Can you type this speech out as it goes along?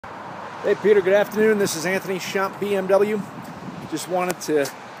Hey Peter, good afternoon. This is Anthony, Shop BMW. Just wanted to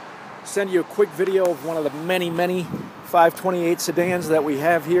send you a quick video of one of the many 528 sedans that we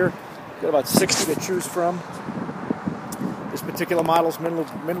have here. Got about 60 to choose from. This particular model is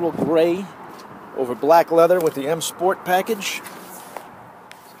mineral gray over black leather with the M Sport package.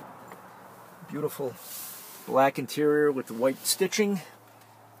 Beautiful black interior with the white stitching.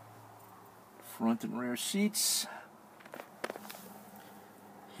 Front and rear seats.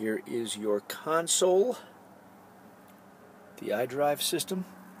 Here is your console, the iDrive system.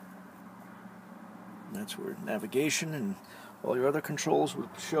 And that's where navigation and all your other controls will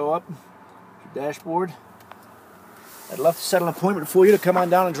show up. Your dashboard. I'd love to set an appointment for you to come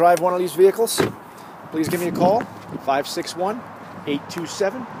on down and drive one of these vehicles. Please give me a call,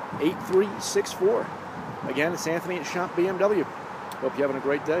 561-827-8364. Again, it's Anthony at Shop BMW. Hope you're having a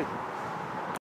great day.